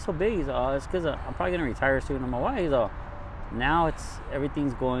 damn, why is it so big? He's like, oh, it's because I'm probably gonna retire soon. I'm like, why? He's like, now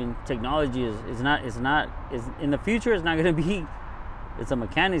everything's going. Technology is in the future. It's not gonna be. It's a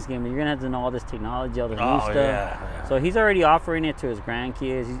mechanics game. You're gonna have to know all this technology, all this new stuff. Yeah. So he's already offering it to his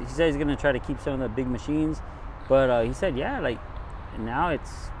grandkids. He said he's gonna try to keep some of the big machines, but he said, yeah, like now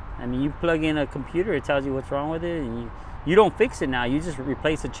I mean, you plug in a computer, it tells you what's wrong with it, and you don't fix it now. You just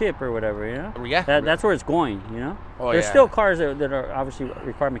replace a chip or whatever, you know? Yeah. That's where it's going, you know? There's still cars that are obviously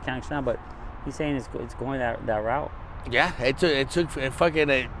require mechanics now, but he's saying it's going that route. Yeah, it took fucking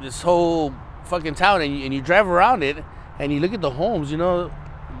this whole fucking town, and you drive around it, and you look at the homes, you know,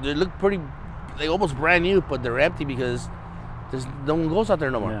 they look they almost brand new, but they're empty because no one goes out there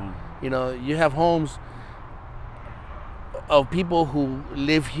no more. Yeah. You know, you have homes of people who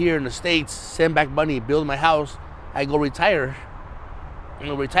live here in the States, send back money, build my house, I go retire. I'm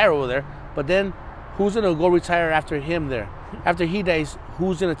gonna retire over there. But then who's gonna go retire after him there? After he dies,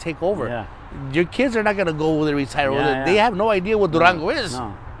 who's gonna take over? Yeah. Your kids are not gonna go over there retire over there. They have no idea what Durango is.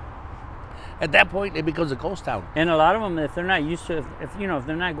 No. At that point, it becomes a ghost town. And a lot of them, if they're not used to, if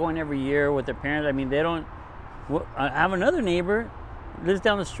they're not going every year with their parents, I mean, they don't. I have another neighbor, lives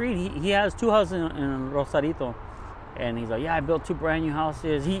down the street. He has 2 houses in Rosarito, and he's like, yeah, I built 2 brand new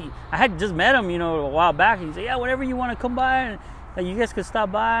houses. I had just met him, a while back. And he said, yeah, whenever you want to come by, and you guys could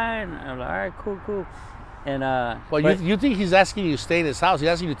stop by. And I'm like, all right, cool. And you think he's asking you to stay in his house? He's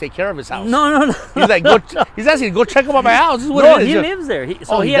asking you to take care of his house. No. He's like, he's asking you to go check out my house. This is what no, it is. He lives there. He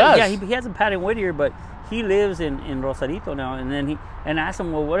does. Yeah, he has a pad in Whittier, but he lives in Rosarito now. And then I asked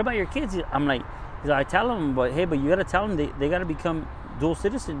him, well, what about your kids? I'm like, I tell him, but you got to tell them they got to become dual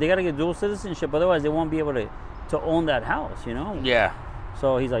citizen. They got to get dual citizenship, otherwise they won't be able to own that house, Yeah.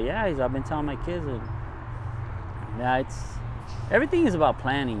 So he's like, yeah, I've been telling my kids, and everything is about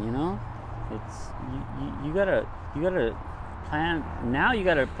planning, It's you gotta plan. Now you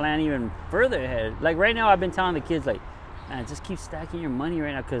gotta plan even further ahead. Like right now, I've been telling the kids, like, man, just keep stacking your money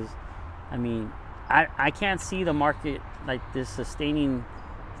right now, because I mean, I can't see the market like this sustaining.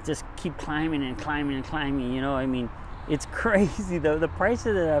 Just keep climbing and climbing. I mean, it's crazy. The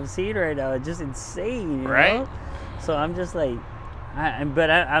prices that I'm seeing right now are just insane. Right. So I'm just like, I'm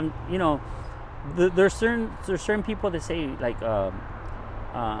there's certain people that say like,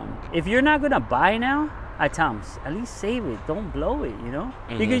 if you're not gonna buy now, I tell them, at least save it. Don't blow it.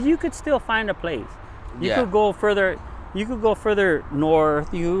 Mm-hmm. Because you could still find a place. You Yeah. could go further. You could go further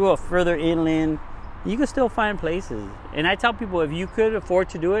north. You could go further inland. You could still find places. And I tell people, if you could afford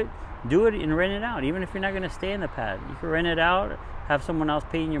to do it and rent it out. Even if you're not going to stay in the pad, you could rent it out, have someone else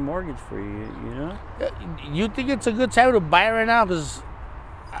paying your mortgage for you, You think it's a good time to buy right now? Because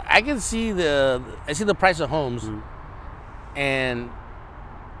I can see the price of homes, and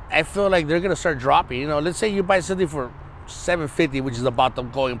I feel like they're going to start dropping. Let's say you buy something for $750, which is about the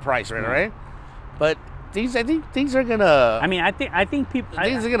going price, right? But I think things are gonna. I mean, I think people.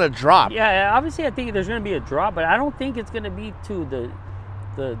 Things are gonna drop. Yeah, obviously, I think there's gonna be a drop, but I don't think it's gonna be to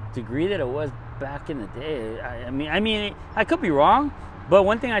the degree that it was back in the day. I mean, I could be wrong, but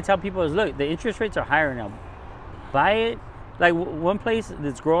one thing I tell people is, look, the interest rates are higher now. Buy it. Like one place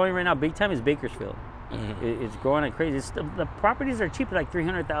that's growing right now, big time, is Bakersfield. Mm-hmm. It's growing like crazy. The properties are cheap, like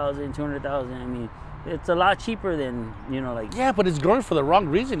 $300,000, $200,000. I mean, it's a lot cheaper than, like... Yeah, but it's growing for the wrong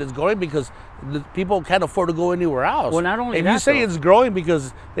reason. It's growing because the people can't afford to go anywhere else. Well, not only if that, you say though, it's growing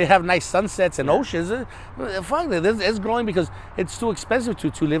because they have nice sunsets and oceans, fuck it. It's growing because it's too expensive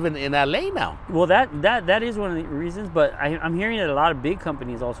to live in LA now. Well, that is one of the reasons, but I'm hearing that a lot of big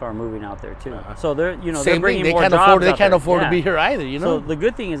companies also are moving out there too. So they're, they're bringing more jobs. They can't afford to be here either, So the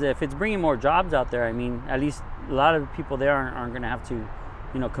good thing is that if it's bringing more jobs out there, I mean, at least a lot of people there aren't going to have to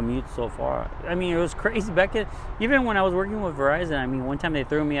commute so far. I mean, it was crazy back even when I was working with Verizon. I mean, one time they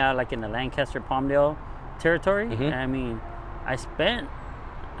threw me out like in the Lancaster Palmdale territory. Mm-hmm. And I mean, it's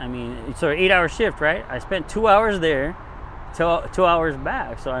an 8-hour shift, right? I spent 2 hours there, 2 hours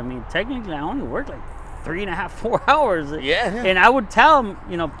back. So I mean, technically, I only worked like 3.5, 4 hours. Yeah. And I would tell them,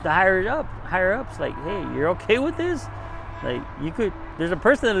 the higher ups, like, hey, you're okay with this? Like, there's a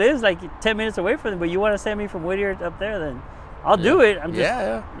person that lives like 10 minutes away from them, but you want to send me from Whittier up there, then I'll do it. I'm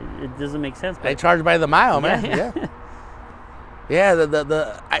just, it doesn't make sense. They charge by the mile, man. Yeah. I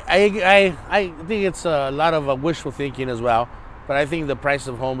think it's a lot of wishful thinking as well, but I think the price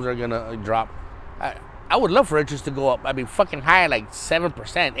of homes are gonna drop. I would love for interest to go up. I mean, fucking high, like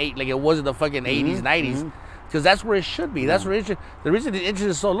 7%, 8, like it was in the fucking 80s, 90s, because that's where it should be. That's where interest. The reason the interest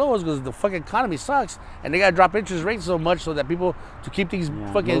is so low is because the fucking economy sucks, and they gotta drop interest rates so much so that people to keep these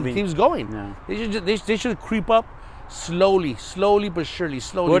fucking teams going. Yeah. They should creep up slowly but surely.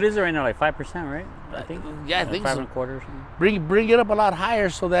 What is it right now? Like 5%, right? I think. Yeah, I think 5 so. and a quarter or something. Bring it up a lot higher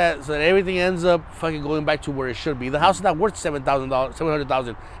so that everything ends up fucking going back to where it should be. The house is not worth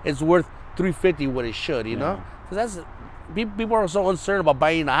 $700,000. It's worth $350 what it should, you know? Because that's people are so uncertain about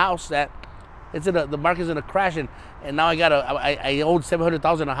buying a house that the market's in a crash, and now I own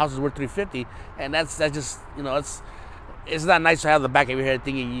 $700,000. A house is worth $350, and that's just, you know, it's not nice to have the back of your head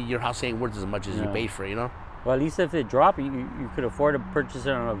thinking your house ain't worth as much as you paid for it, you know? Well, at least if it dropped, you could afford to purchase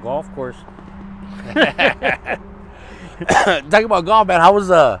it on a golf course. Talking about golf, man. How was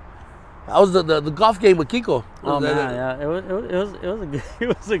the golf game with Kiko? Oh man, yeah, it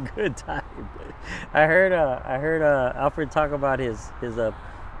was a good time. I heard Alfred talk about his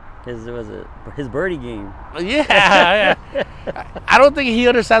birdie game. Yeah. I don't think he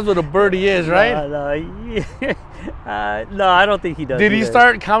understands what a birdie is, right? No, I don't think he does. Did he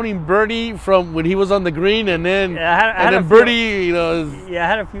start counting birdie from when he was on the green, and then birdie? You know. Yeah, I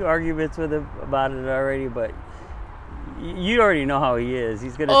had a few arguments with him about it already, but you already know how he is.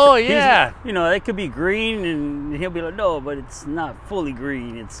 He's gonna. Oh yeah. You know, it could be green, and he'll be like, no, but it's not fully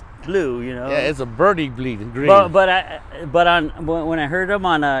green. It's blue. You know. Yeah, it's a birdie green. But when I heard him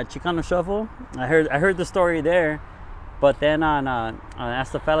on Chicano Shuffle, I heard the story there. But then on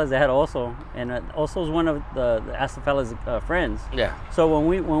Ask the Fellas, they had Oso, and Oso's one of the Ask the Fellas friends. Yeah. So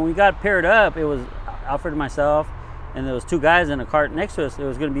when we got paired up, it was Alfred and myself, and there was 2 guys in a cart next to us. It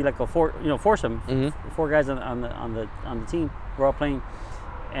was going to be like a foursome, 4 guys on the team. We're all playing,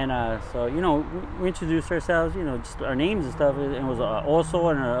 and so you know we introduced ourselves, you know, just our names and stuff. And it was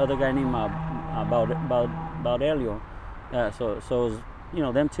Oso and another guy named Baudelio. So it was, you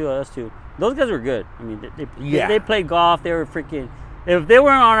know, them 2, us 2. Those guys were good. I mean, they played golf. They were freaking. If they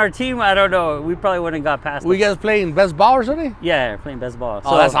weren't on our team, I don't know. We probably wouldn't have got past. Were you guys playing best ball or something? Yeah, playing best ball.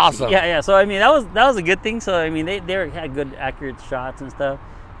 So, that's awesome. Yeah. So I mean, that was a good thing. So I mean, they had good, accurate shots and stuff.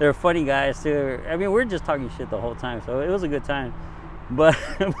 They were funny guys too. I mean, we were just talking shit the whole time, so it was a good time. But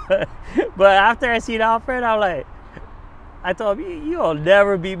after I seen Alfred, I'm like, I told him, you will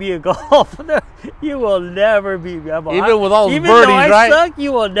never beat me in golf. You will never beat me. Even with all those birdies, right? Even though I suck,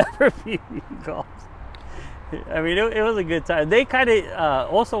 you will never beat me in golf. I mean, it was a good time. They kind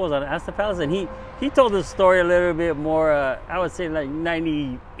of also was on Ask the Fellas, and he told the story a little bit more. I would say like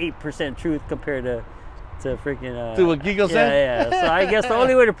 98% truth compared to freaking. To what Kiko said. Yeah. So I guess the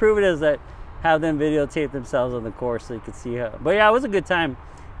only way to prove it is that have them videotape themselves on the course so you could see how. But yeah, it was a good time.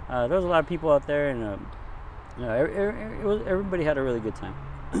 There was a lot of people out there, and everybody had a really good time.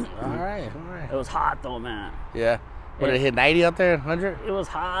 All right. It was hot though, man. Yeah. Did it hit 90 out there? 100? It was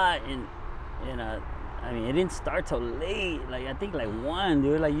hot, and I mean, it didn't start till late. Like I think like 1,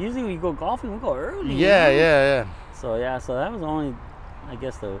 dude. Like usually when you go golfing, we go early. Yeah, you know? Yeah. So that was only, I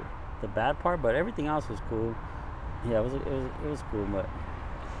guess, the bad part. But everything else was cool. Yeah, it was cool. But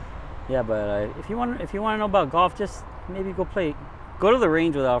yeah, if you want to know about golf, just maybe go to the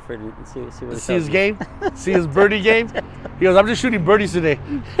range with Alfred and see what. See his game, see his birdie game. He goes, I'm just shooting birdies today.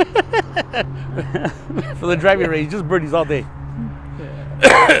 For the driving range, just birdies all day.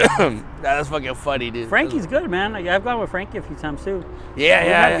 That's fucking funny, dude. Frankie's good, man. Like, I've gone with Frankie a few times too. Yeah. We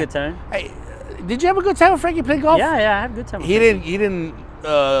had a good time. Hey, did you have a good time with Frankie playing golf? Yeah, I had a good time. He didn't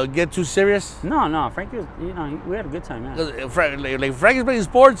get too serious. No, Frankie was. You know, we had a good time, man. Like Frankie's playing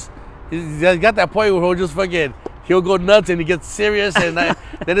sports. He's got that point where he'll go nuts and he gets serious, and then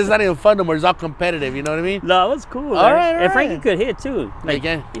it's not even fun no more. It's all competitive. You know what I mean? No, it was cool. All right. And Frankie could hit too. Like,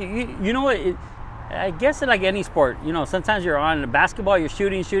 you know what? I guess it's like any sport. You know, sometimes you're on basketball, you're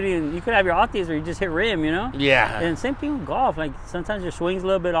shooting, and you could have your off days where you just hit rim. You know? Yeah. And same thing with golf. Like sometimes your swing's a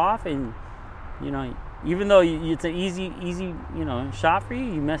little bit off, and you know, even though it's an easy, you know, shot for you,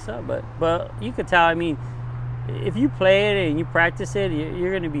 you mess up. But you could tell. I mean, if you play it and you practice it,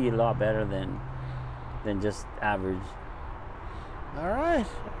 you're going to be a lot better than just average. All right.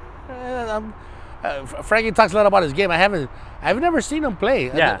 Frankie talks a lot about his game. I've never seen him play.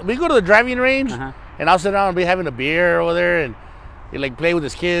 Yeah. We go to the driving range, and I'll sit down and be having a beer over there, and he like play with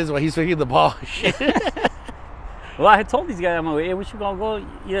his kids while he's swinging the ball. Well, I told these guys, I'm like, hey, we should go.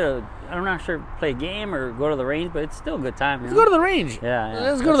 I'm not sure play a game or go to the range, but it's still a good time. Let's go to the range. Yeah.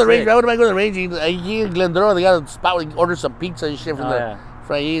 Let's go to the range. I wouldn't mind going to the range. You in Glendora, they got a spot where you can order some pizza and shit from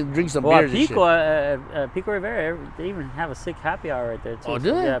drink some beers and shit. Pico Rivera, they even have a sick happy hour right there too. Oh,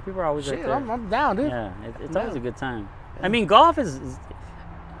 do they? Yeah, people are always right there. I'm down, dude. Yeah, it's always a good time. Yeah. I mean, golf is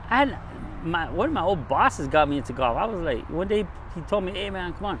one of my old bosses got me into golf. I was like, one day he told me, "Hey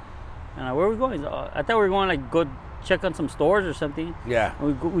man, come on." And where are we going? I thought we were going like go check on some stores or something. Yeah.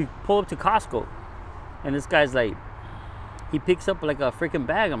 And we pull up to Costco, and this guy's like, he picks up like a freaking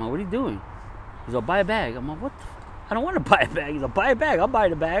bag. I'm like, "What are you doing?" He's like, "Buy a bag." I'm like, "What? I don't want to buy a bag." He's like, "Buy a bag." I'll buy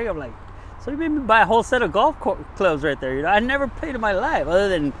the bag. I'm like, so you made me buy a whole set of golf clubs right there. You know, I never played in my life other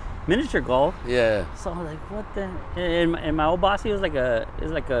than miniature golf. Yeah. So I was like, what the? And my old boss, he was like a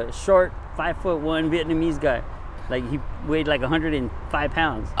short 5'1" Vietnamese guy. Like he weighed like 105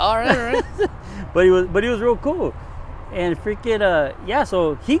 pounds. All right. but he was real cool. And freaking yeah,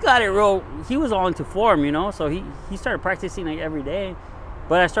 so he got it real. He was all into form, you know. So he started practicing like every day.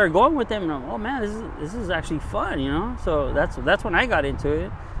 But I started going with him, and I'm, oh man, this is actually fun, you know. So that's when I got into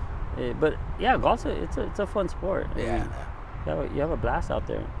it. But yeah, golf's it's a fun sport. Yeah. You have a blast out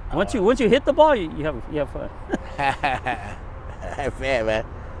there. Once you hit the ball, you have fun. Fair, man.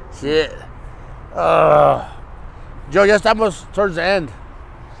 Shit. Joe, just almost towards the end.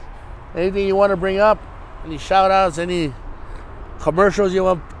 Anything you want to bring up? Any shout outs? Any commercials you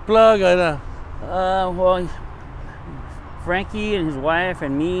want to plug? Well, Frankie and his wife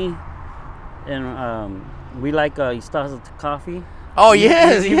and me, and we like Istaza coffee. Oh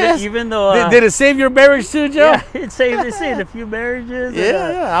yes. Even though did it save your marriage too, Joe? Yeah, it saved a few marriages.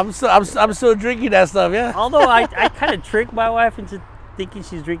 Yeah. I'm still drinking that stuff. Yeah. Although I kind of trick my wife into thinking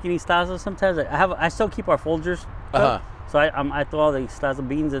she's drinking Istaza. Sometimes I still keep our Folgers. So I throw all the Istaza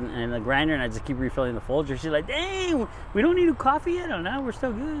beans in the grinder, and I just keep refilling the Folgers. She's like, "Dang, we don't need a coffee yet. Oh, no, we're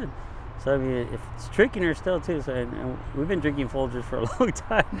still good." So I mean, if it's tricking her still too. So and we've been drinking Folgers for a long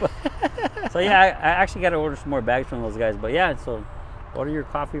time. But, so yeah, I actually got to order some more bags from those guys. But yeah, so order your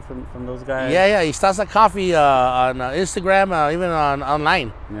coffee from those guys. Yeah, Istaza Coffee on Instagram, even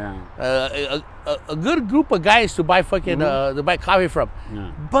online. Yeah. A good group of guys to buy fucking to buy coffee from.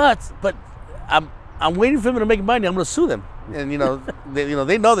 Yeah. But I'm waiting for them to make money. I'm gonna sue them, and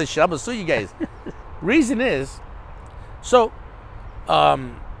they know this shit. I'm gonna sue you guys. Reason is, so,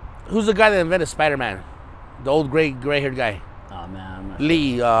 who's the guy that invented Spider-Man? The old gray-haired guy. Oh man, I'm not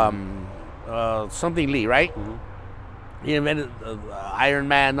Lee, something Lee, right? Mm-hmm. He invented Iron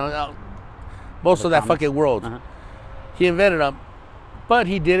Man, most of that fucking world. Uh-huh. He invented them, but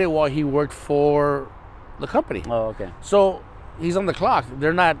he did it while he worked for the company. Oh, okay. So he's on the clock.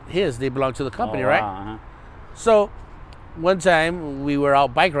 They're not his. They belong to the company, right? Wow, uh-huh. So one time we were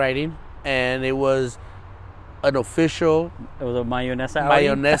out bike riding, and it was an official It was a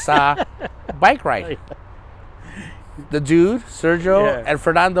Mayonesa bike ride. The dude, Sergio, and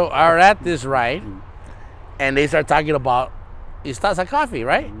Fernando are at this ride, and they start talking about Istaza Coffee,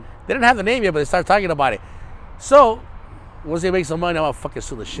 right? They didn't have the name yet, but they start talking about it. So once they make some money, I'm gonna fucking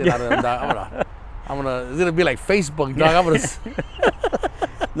sue the shit out of them, dog. It's gonna be like Facebook, dog. I'm gonna.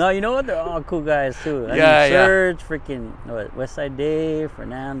 No, you know what? They're all cool guys too. I mean, Serge, freaking Westside Dave,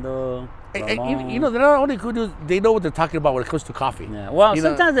 Fernando. You know, they're not only cool dudes. They know what they're talking about when it comes to coffee. Yeah. Well,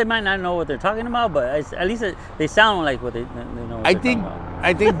 sometimes they might not know what they're talking about, but at least they sound like what they know. What I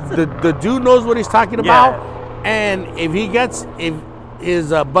think the dude knows what he's talking about, and if his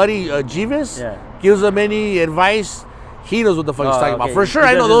buddy Jeeves gives him any advice, he knows what the fuck he's talking about. For sure,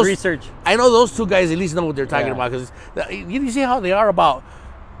 I know those research. I know those two guys at least know what they're talking about, because you see how they are about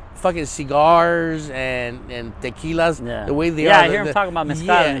fucking cigars and tequilas, the way they are. Yeah, I hear them talking about mezcal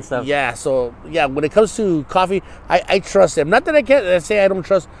and stuff. Yeah, so when it comes to coffee, I trust them. Not that I can't say I don't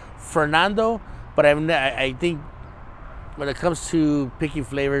trust Fernando, but I think when it comes to picking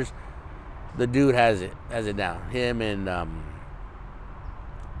flavors, the dude has it down. Him and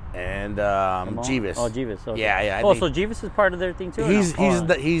Jeeves. Oh, Jeeves. Okay. Yeah. So Jeeves is part of their thing too. He's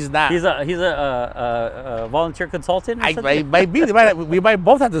not. He's a volunteer consultant. Or something? Might be. We might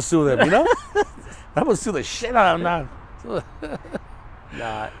both have to sue them. You know, I'm gonna sue the shit out of them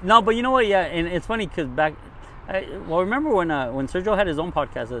now. No, but you know what? Yeah, and it's funny because remember when Sergio had his own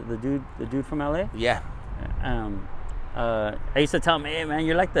podcast, the dude from LA. Yeah. I used to tell him, "Hey man,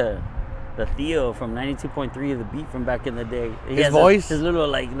 you're like the Theo from 92.3 The Beat from back in the day." His voice, his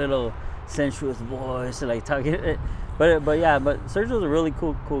little sensuous voice, like talking. But Sergio's a really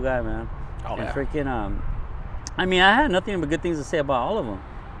cool guy, man. Oh, and freaking I mean, I had nothing but good things to say about all of them.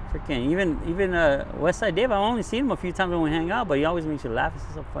 Freaking even Westside Dave, I've only seen him a few times when we hang out, but he always makes you laugh. He's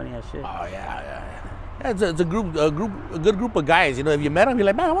so funny as shit. Oh yeah. Yeah, it's a good group of guys. You know, if you met them, you're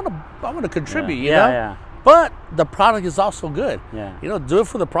like, man, I want to contribute. You Yeah, know. yeah. But the product is also good. Yeah. You know, do it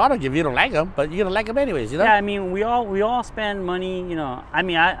for the product if you don't like them, but you're gonna like them anyways. You know. Yeah, I mean, we all spend money. You know, I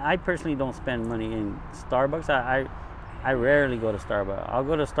mean, I personally don't spend money in Starbucks. I rarely go to Starbucks. I'll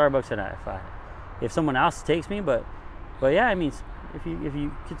go to Starbucks if someone else takes me. But yeah, I mean, if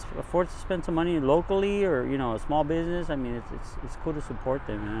you could afford to spend some money locally or a small business, I mean, it's cool to support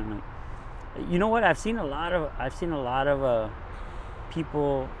them, man. Like, you know what? I've seen a lot of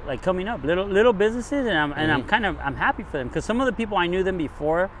people like coming up, little businesses, and I'm happy for them, because some of the people I knew them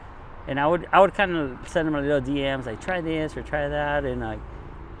before, and I would kind of send them a little DMs like, try this or try that, and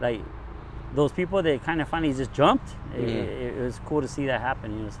like those people that kind of finally just jumped. It was cool to see that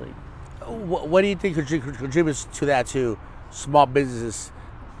happen, honestly. What do you think contributes to that, to small businesses,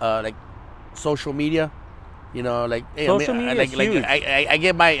 like social media? You know, like, hey, social media is huge. I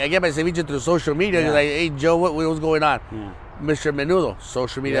get my ceviche through social media. Yeah. Like, hey Joe, what's going on? Yeah. Mr. Menudo,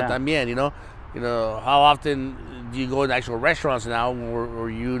 social media también. You know, how often do you go to actual restaurants now, or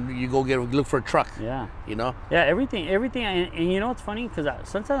you go look for a truck? Yeah. You know. Yeah, everything, and you know what's funny? Because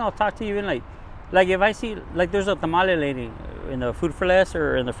sometimes I'll talk to you even like if I see, like, there's a tamale lady in the Food for Less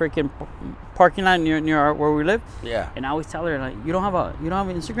or in the freaking parking lot near where we live. Yeah. And I always tell her, like, you don't have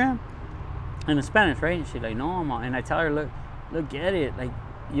an Instagram? And in Spanish, right? And she's like, no, I'm on. And I tell her, look, get it. Like,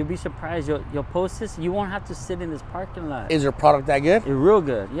 you'll be surprised. You'll post this. You won't have to sit in this parking lot. Is your product that good? It's real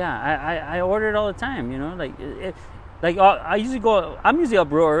good. Yeah, I order it all the time. You know, I'm usually up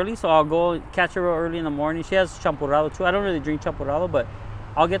real early, so I'll go catch her real early in the morning. She has champurrado too. I don't really drink champurrado, but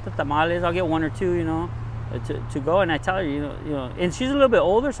I'll get the tamales. I'll get one or two, to go. And I tell her, you know, and she's a little bit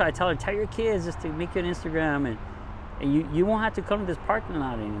older, so I tell her, tell your kids just to make you an Instagram, and you won't have to come to this parking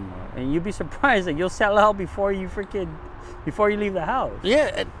lot anymore. And you'll be surprised that you'll sell out before you leave the house.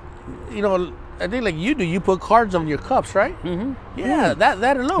 Yeah, you know, I think like you do. You put cards on your cups, right? Mm-hmm. Yeah,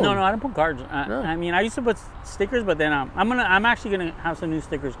 that alone. No, I don't put cards. No. I mean, I used to put stickers, but then I'm actually gonna have some new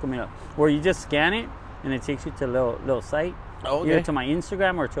stickers coming up where you just scan it and it takes you to a little site, either to my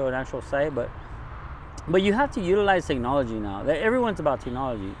Instagram or to an actual site. But you have to utilize technology now. Everyone's about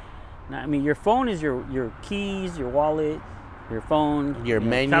technology. I mean, your phone is your keys, your wallet, your phone, your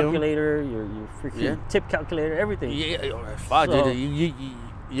menu, calculator, your freaking tip calculator, everything. Yeah, fuck, so,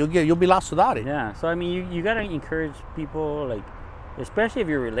 you'll be lost without it. Yeah, so I mean, you gotta encourage people, like, especially if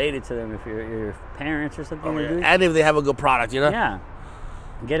you're related to them, if you're your parents or something. And if they have a good product, Yeah,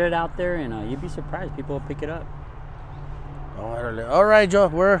 get it out there, and you'd be surprised. People will pick it up. All right, Joe,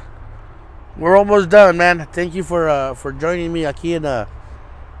 we're almost done, man. Thank you for joining me aquí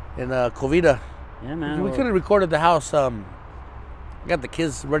in Covida. Yeah, man. We could have recorded the house. Got the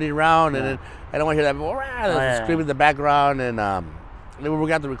kids running around, and then I don't want to hear that screaming in the background, and then we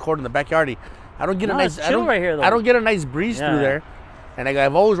got to record in the backyard. I don't get a nice. Chill right here, though. I don't get a nice breeze through there, and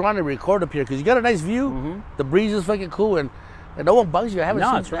I've always wanted to record up here because you got a nice view. Mm-hmm. The breeze is fucking cool, and no one bugs you. I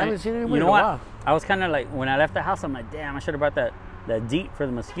haven't seen anyone. You know what? I was kind of like, when I left the house, I'm like, damn, I should have brought that DEET for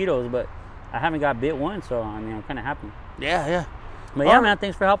the mosquitoes, but I haven't got bit one, so I mean, I'm kind of happy. Yeah. But yeah, man,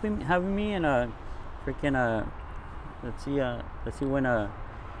 thanks for having me, and freaking let's see when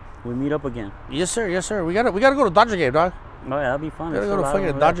we meet up again. Yes, sir. We gotta go to Dodger game, dog. Oh yeah, that'll be fun. We gotta go to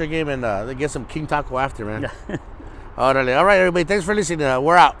fucking Dodger game and get some King Taco after, man. All right, everybody. Thanks for listening.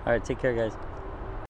 We're out. All right, take care, guys.